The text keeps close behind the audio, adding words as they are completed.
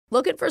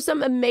Looking for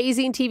some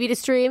amazing TV to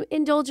stream?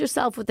 Indulge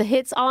yourself with the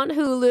hits on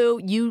Hulu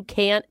you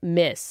can't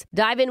miss.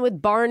 Dive in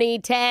with Barney,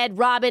 Ted,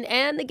 Robin,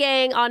 and the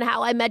gang on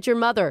How I Met Your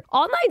Mother.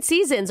 All 9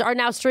 seasons are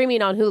now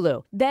streaming on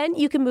Hulu. Then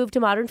you can move to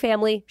Modern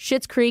Family,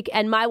 Schitt's Creek,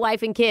 and My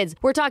Wife and Kids.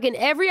 We're talking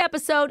every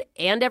episode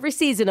and every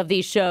season of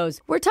these shows.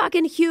 We're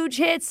talking huge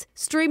hits,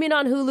 streaming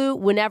on Hulu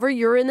whenever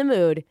you're in the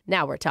mood.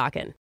 Now we're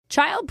talking.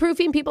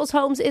 Child-proofing people's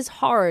homes is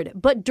hard,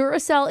 but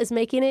Duracell is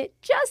making it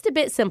just a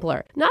bit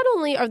simpler. Not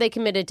only are they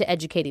committed to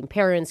educating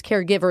parents,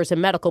 caregivers,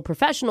 and medical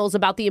professionals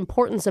about the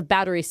importance of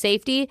battery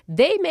safety,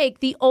 they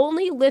make the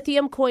only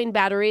lithium coin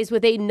batteries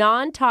with a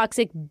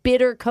non-toxic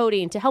bitter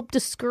coating to help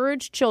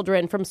discourage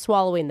children from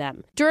swallowing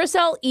them.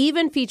 Duracell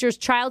even features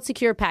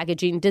child-secure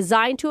packaging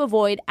designed to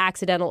avoid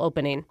accidental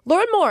opening.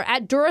 Learn more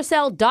at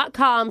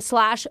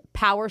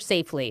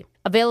Duracell.com/powersafely.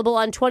 Available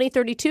on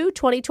 2032,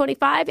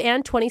 2025,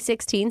 and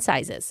 2016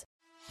 sizes.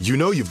 You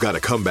know you've got a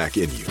comeback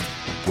in you.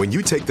 When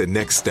you take the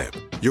next step,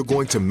 you're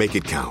going to make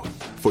it count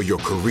for your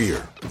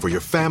career, for your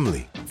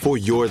family, for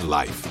your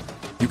life.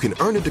 You can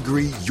earn a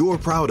degree you're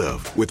proud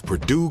of with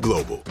Purdue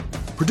Global.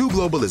 Purdue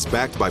Global is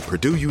backed by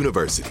Purdue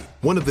University,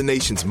 one of the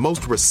nation's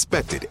most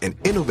respected and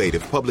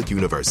innovative public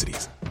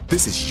universities.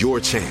 This is your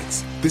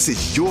chance. This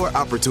is your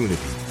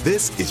opportunity.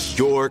 This is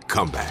your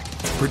comeback.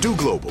 Purdue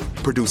Global,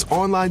 Purdue's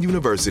online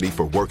university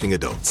for working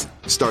adults.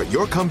 Start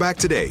your comeback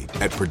today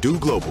at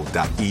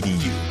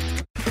purdueglobal.edu.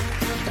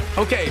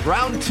 Okay,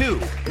 round 2.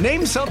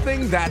 Name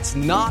something that's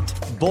not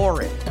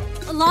boring.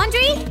 A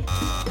laundry?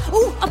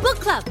 Ooh, a book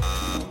club.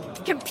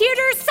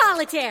 Computer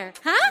solitaire,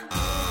 huh?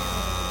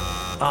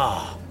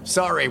 Ah,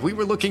 sorry, we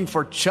were looking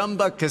for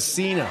Chumba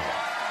Casino.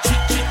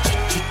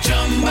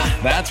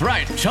 That's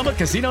right,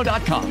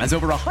 ChumbaCasino.com has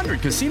over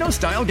 100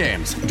 casino-style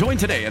games. Join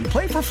today and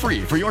play for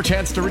free for your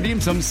chance to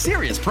redeem some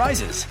serious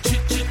prizes.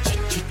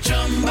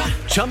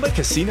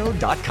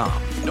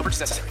 ChumbaCasino.com. No purchase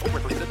necessary. Void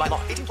where prohibited by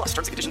law. 18+ terms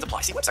and conditions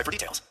apply. See website for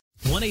details.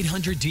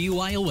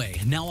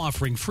 1-800-DUI-OA now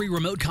offering free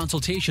remote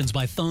consultations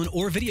by phone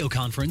or video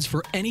conference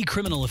for any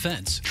criminal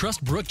offense.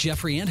 Trust Brooke,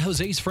 Jeffrey, and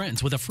Jose's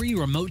friends with a free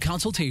remote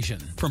consultation.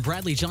 From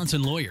Bradley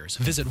Johnson Lawyers,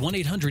 visit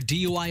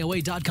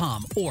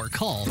 1-800-DUI-OA.com or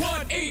call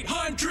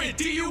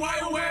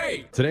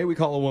 1-800-DUI-OA. Today we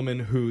call a woman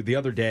who the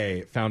other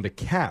day found a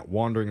cat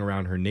wandering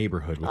around her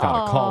neighborhood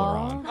without a collar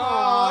on.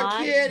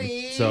 Aw,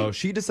 kitty. So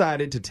she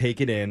decided to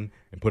take it in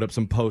and put up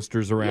some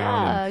posters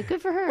around. Yeah,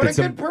 good for her. What a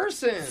good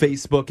person.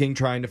 Facebooking,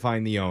 trying to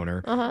find the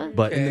owner.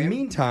 But in the Okay.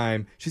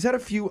 meantime, she's had a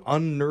few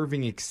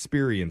unnerving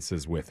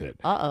experiences with it.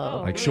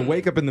 Uh-oh. Like she'll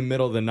wake up in the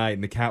middle of the night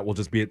and the cat will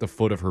just be at the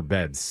foot of her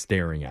bed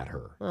staring at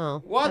her.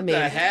 Oh, What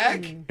the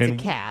heck? It's a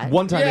cat.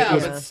 One time Yeah, it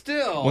was but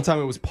still. One time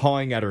it was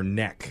pawing at her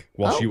neck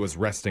while she was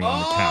resting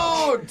on the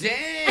Oh, couch.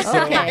 dang.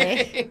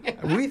 Okay.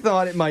 We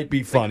thought it might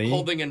be funny.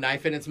 Holding a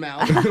knife in its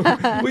mouth.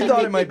 We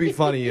thought it might be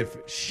funny if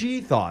she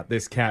thought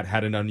this cat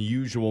had an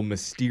unusual,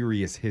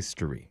 mysterious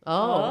history.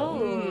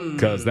 Oh.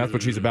 Because that's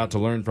what she's about to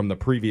learn from the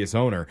previous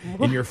owner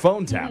in your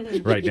phone tap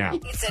right now.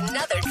 It's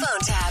another phone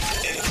tap.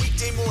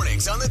 Weekday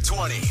mornings on the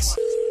 20s.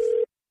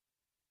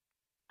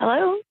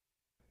 Hello,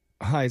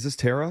 Hi, is this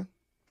Tara?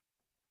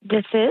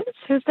 this is?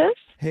 Who's this?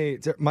 Hey,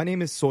 my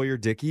name is Sawyer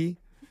Dickey,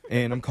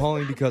 and I'm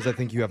calling because I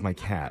think you have my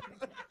cat.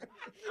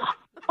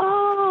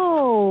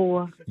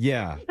 Oh,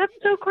 Yeah. that's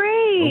so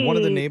great. One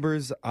of the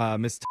neighbors,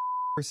 Miss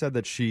said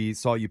that she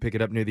saw you pick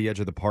it up near the edge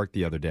of the park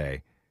the other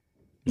day.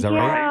 Is that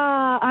right?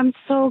 Yeah, I'm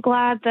so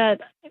glad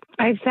that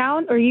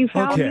you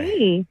found Okay.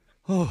 me.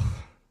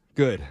 Oh,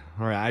 good.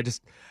 All right. I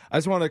just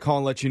wanted to call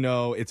and let you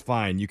know it's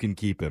fine. You can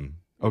keep him.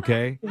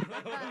 Okay?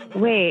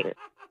 Wait,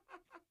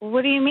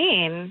 what do you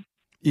mean?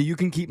 Yeah, you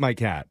can keep my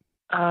cat.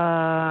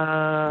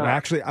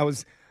 Actually, I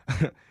was.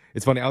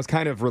 It's funny. I was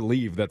kind of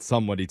relieved that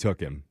somebody took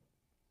him.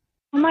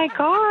 Oh my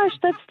gosh,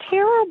 that's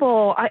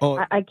terrible.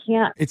 Oh. I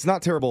can't. It's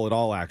not terrible at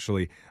all,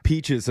 actually.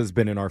 Peaches has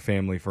been in our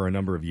family for a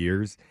number of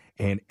years,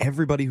 and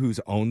everybody who's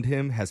owned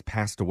him has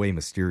passed away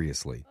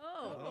mysteriously.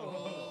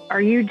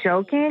 Are you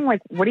joking? Like,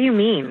 what do you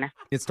mean?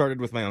 It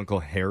started with my Uncle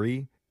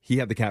Harry. He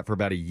had the cat for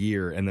about a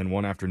year, and then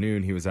one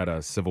afternoon he was at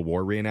a Civil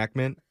War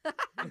reenactment,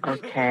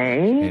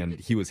 Okay. and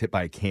he was hit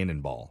by a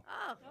cannonball.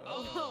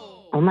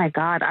 Oh my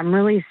God, I'm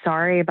really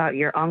sorry about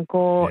your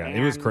uncle. Yeah, it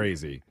was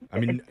crazy. I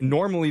mean,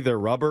 normally they're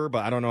rubber,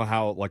 but I don't know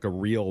how like a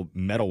real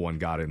metal one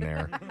got in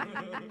there.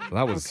 So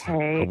that was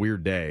Okay. a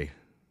weird day.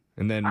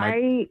 And then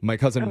I- my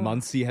cousin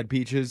Muncie had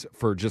Peaches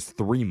for just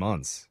 3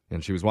 months.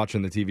 And she was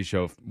watching the TV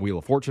show Wheel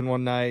of Fortune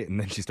one night, and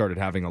then she started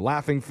having a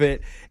laughing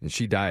fit, and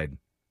she died.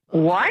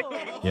 What?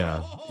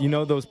 Yeah. You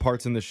know those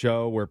parts in the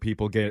show where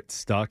people get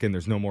stuck and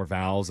there's no more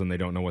vowels and they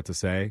don't know what to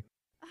say?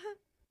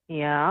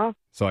 Yeah.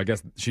 So I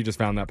guess she just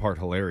found that part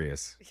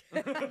hilarious.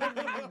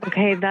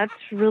 Okay, that's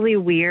really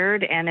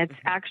weird, and it's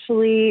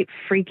actually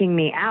freaking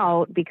me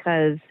out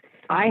because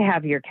I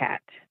have your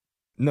cat.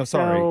 No,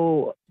 sorry.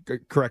 So,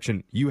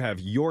 Correction. You have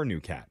your new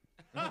cat.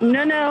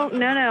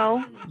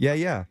 no.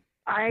 Yeah.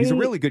 He's a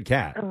really good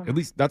cat. At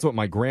least that's what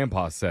my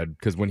grandpa said,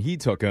 because when he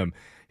took him,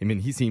 I mean,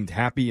 he seemed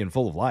happy and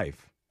full of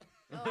life.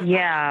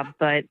 Yeah,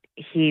 but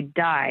he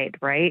died,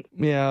 right?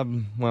 Yeah,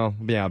 well,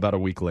 yeah, about a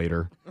week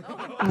later.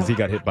 Because he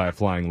got hit by a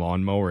flying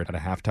lawnmower at a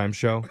halftime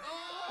show.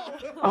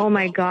 Oh,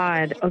 my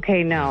God.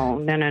 Okay, no.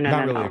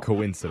 Not really a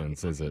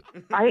coincidence, is it?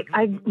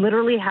 I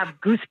literally have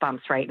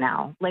goosebumps right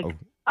now. Like,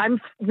 I'm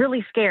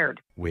really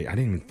scared. Wait, I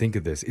didn't even think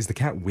of this. Is the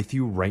cat with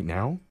you right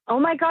now? Oh,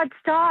 my God,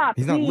 stop.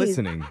 He's not please.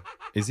 listening,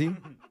 is he?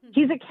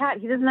 He's a cat.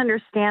 He doesn't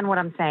understand what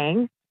I'm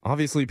saying.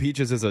 Obviously,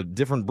 Peaches is a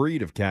different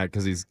breed of cat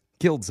because he's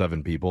killed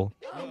 7 people.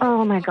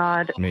 Oh, my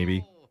God.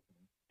 Maybe.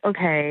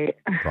 Okay.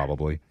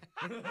 Probably.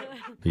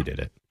 He did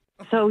it.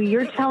 So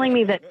you're telling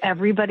me that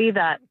everybody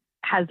that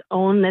has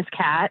owned this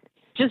cat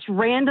just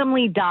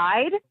randomly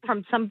died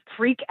from some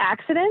freak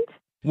accident?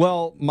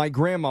 Well, my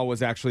grandma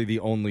was actually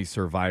the only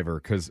survivor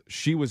because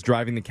she was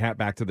driving the cat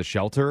back to the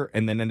shelter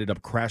and then ended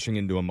up crashing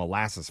into a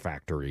molasses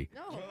factory.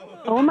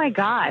 Oh, my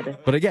God.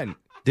 But again,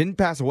 didn't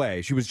pass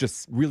away. She was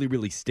just really,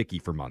 really sticky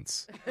for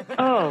months.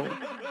 Oh,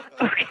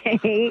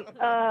 okay.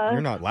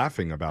 You're not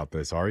laughing about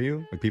this, are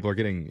you? Like people are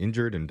getting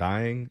injured and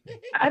dying?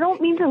 I don't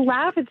mean to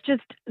laugh. It's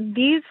just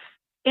these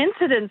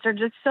incidents are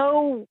just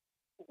so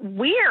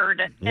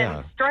weird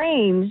and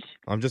strange.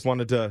 I just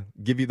wanted to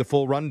give you the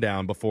full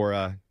rundown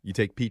before you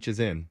take Peaches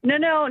in.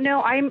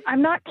 No.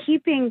 I'm not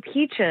keeping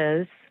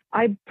Peaches.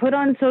 I put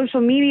on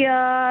social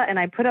media and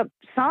I put up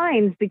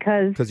signs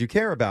because you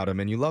care about him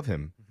and you love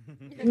him.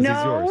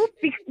 No,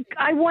 because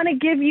I want to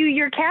give you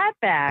your cat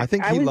back. I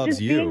think he was loves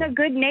just you. being a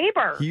good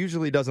neighbor. He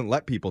usually doesn't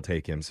let people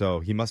take him,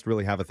 so he must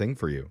really have a thing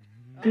for you.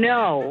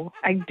 No,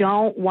 I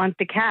don't want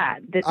the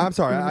cat. I'm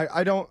sorry.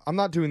 I'm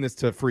not doing this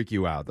to freak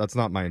you out. That's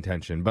not my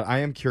intention. But I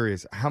am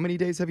curious. How many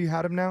days have you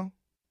had him now?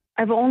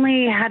 I've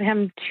only had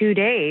him 2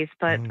 days,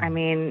 but I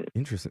mean...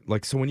 Interesting.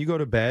 Like, so when you go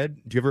to bed,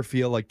 do you ever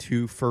feel like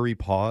 2 furry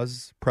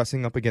paws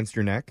pressing up against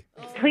your neck?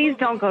 Please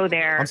don't go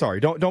there. I'm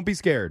sorry. Don't be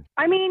scared.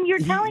 I mean, you're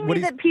telling me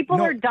that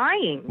people are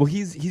dying. Well,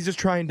 he's just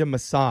trying to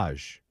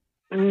massage.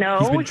 No.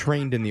 He's been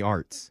trained in the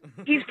arts.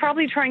 He's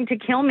probably trying to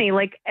kill me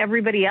like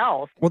everybody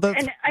else. Well, that's...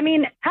 And, I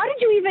mean, how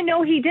did you even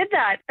know he did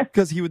that?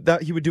 Because he would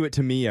do it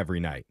to me every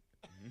night.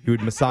 He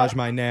would massage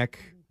my neck.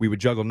 We would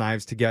juggle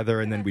knives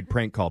together, and then we'd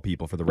prank call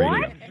people for the radio.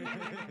 What?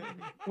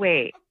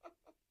 Wait.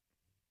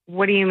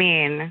 What do you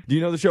mean? Do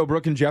you know the show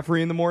Brooke and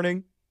Jeffrey in the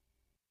morning?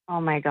 Oh,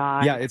 my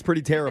God. Yeah, it's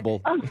pretty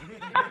terrible.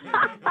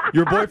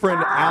 Your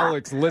boyfriend,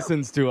 Alex,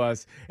 listens to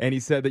us, and he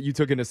said that you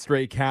took in a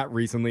stray cat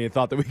recently and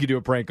thought that we could do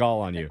a prank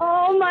call on you.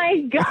 Oh,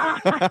 my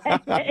God.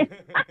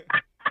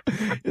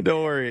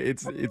 Don't worry.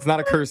 It's not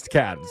a cursed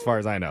cat, as far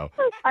as I know.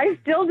 I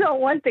still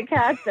don't want the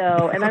cat,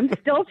 though, and I'm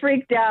still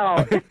freaked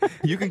out.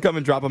 You can come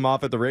and drop him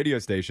off at the radio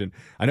station.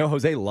 I know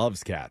Jose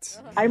loves cats.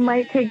 I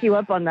might take you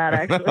up on that,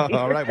 actually.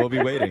 All right, we'll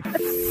be waiting. Wake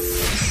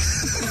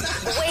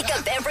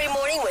up every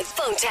morning with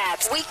phone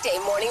taps. Weekday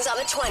mornings on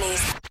the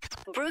 20s.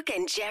 Brooke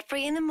and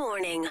Jeffrey in the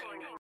morning.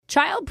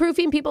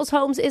 Child-proofing people's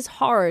homes is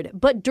hard,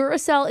 but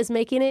Duracell is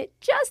making it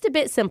just a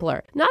bit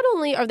simpler. Not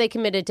only are they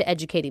committed to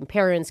educating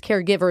parents,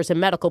 caregivers, and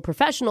medical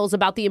professionals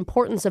about the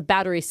importance of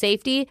battery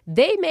safety,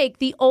 they make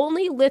the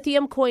only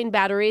lithium coin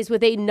batteries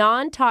with a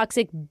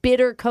non-toxic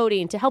bitter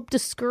coating to help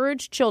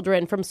discourage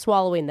children from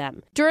swallowing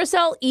them.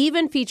 Duracell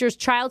even features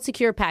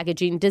child-secure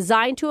packaging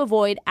designed to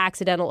avoid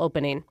accidental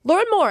opening.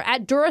 Learn more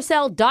at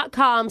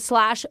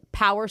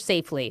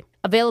Duracell.com/powersafely.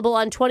 Available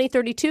on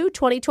 2032,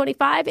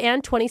 2025,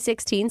 and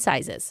 2016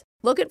 sizes.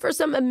 Looking for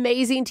some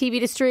amazing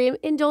TV to stream?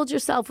 Indulge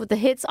yourself with the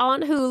hits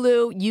on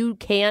Hulu you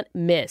can't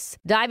miss.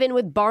 Dive in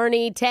with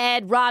Barney,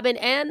 Ted, Robin,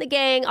 and the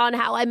gang on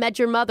How I Met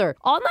Your Mother.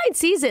 All 9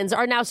 seasons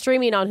are now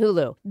streaming on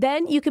Hulu.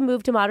 Then you can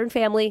move to Modern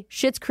Family,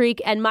 Schitt's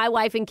Creek, and My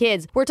Wife and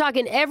Kids. We're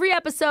talking every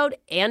episode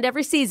and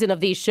every season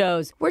of these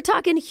shows. We're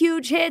talking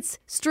huge hits,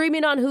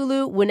 streaming on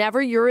Hulu whenever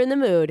you're in the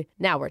mood.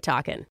 Now we're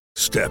talking.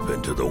 Step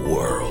into the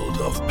world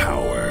of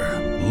power,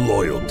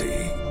 loyalty,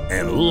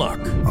 and luck.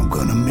 I'm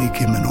gonna make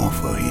him an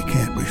offer he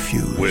can't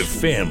refuse. With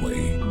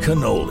family,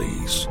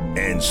 cannolis,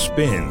 and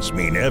spins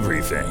mean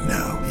everything.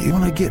 Now, you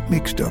wanna get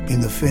mixed up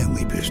in the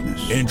family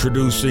business.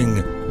 Introducing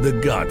The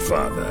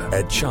Godfather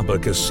at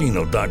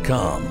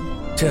ChumbaCasino.com.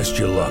 Test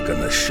your luck in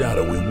the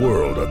shadowy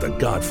world of The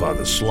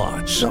Godfather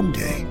slot.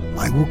 Someday,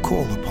 I will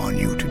call upon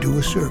you to do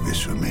a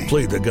service for me.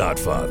 Play The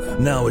Godfather,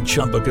 now at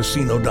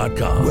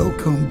ChumbaCasino.com.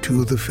 Welcome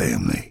to the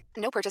family.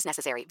 No purchase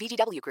necessary.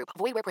 VGW Group.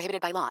 Void where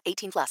prohibited by law.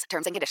 18 plus.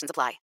 Terms and conditions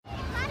apply.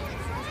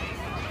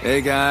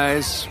 Hey,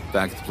 guys.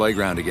 Back at the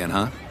playground again,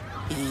 huh?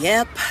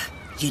 Yep.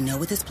 You know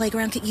what this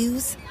playground could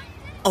use?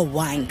 A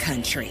wine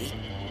country.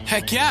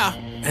 Heck yeah.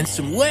 And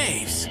some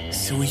waves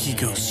so we could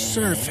go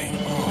surfing.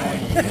 Oh,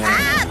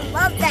 yeah.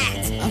 Love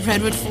that. A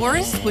redwood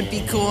forest would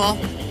be cool.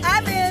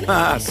 I'm in.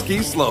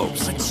 Ski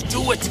slopes. Let's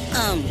do it.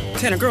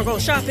 Can a girl go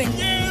shopping?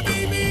 Yeah,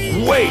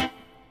 baby. Wait.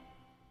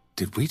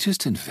 Did we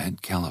just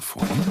invent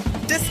California?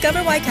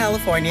 Discover why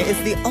California is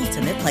the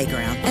ultimate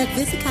playground at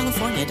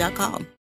visitcalifornia.com.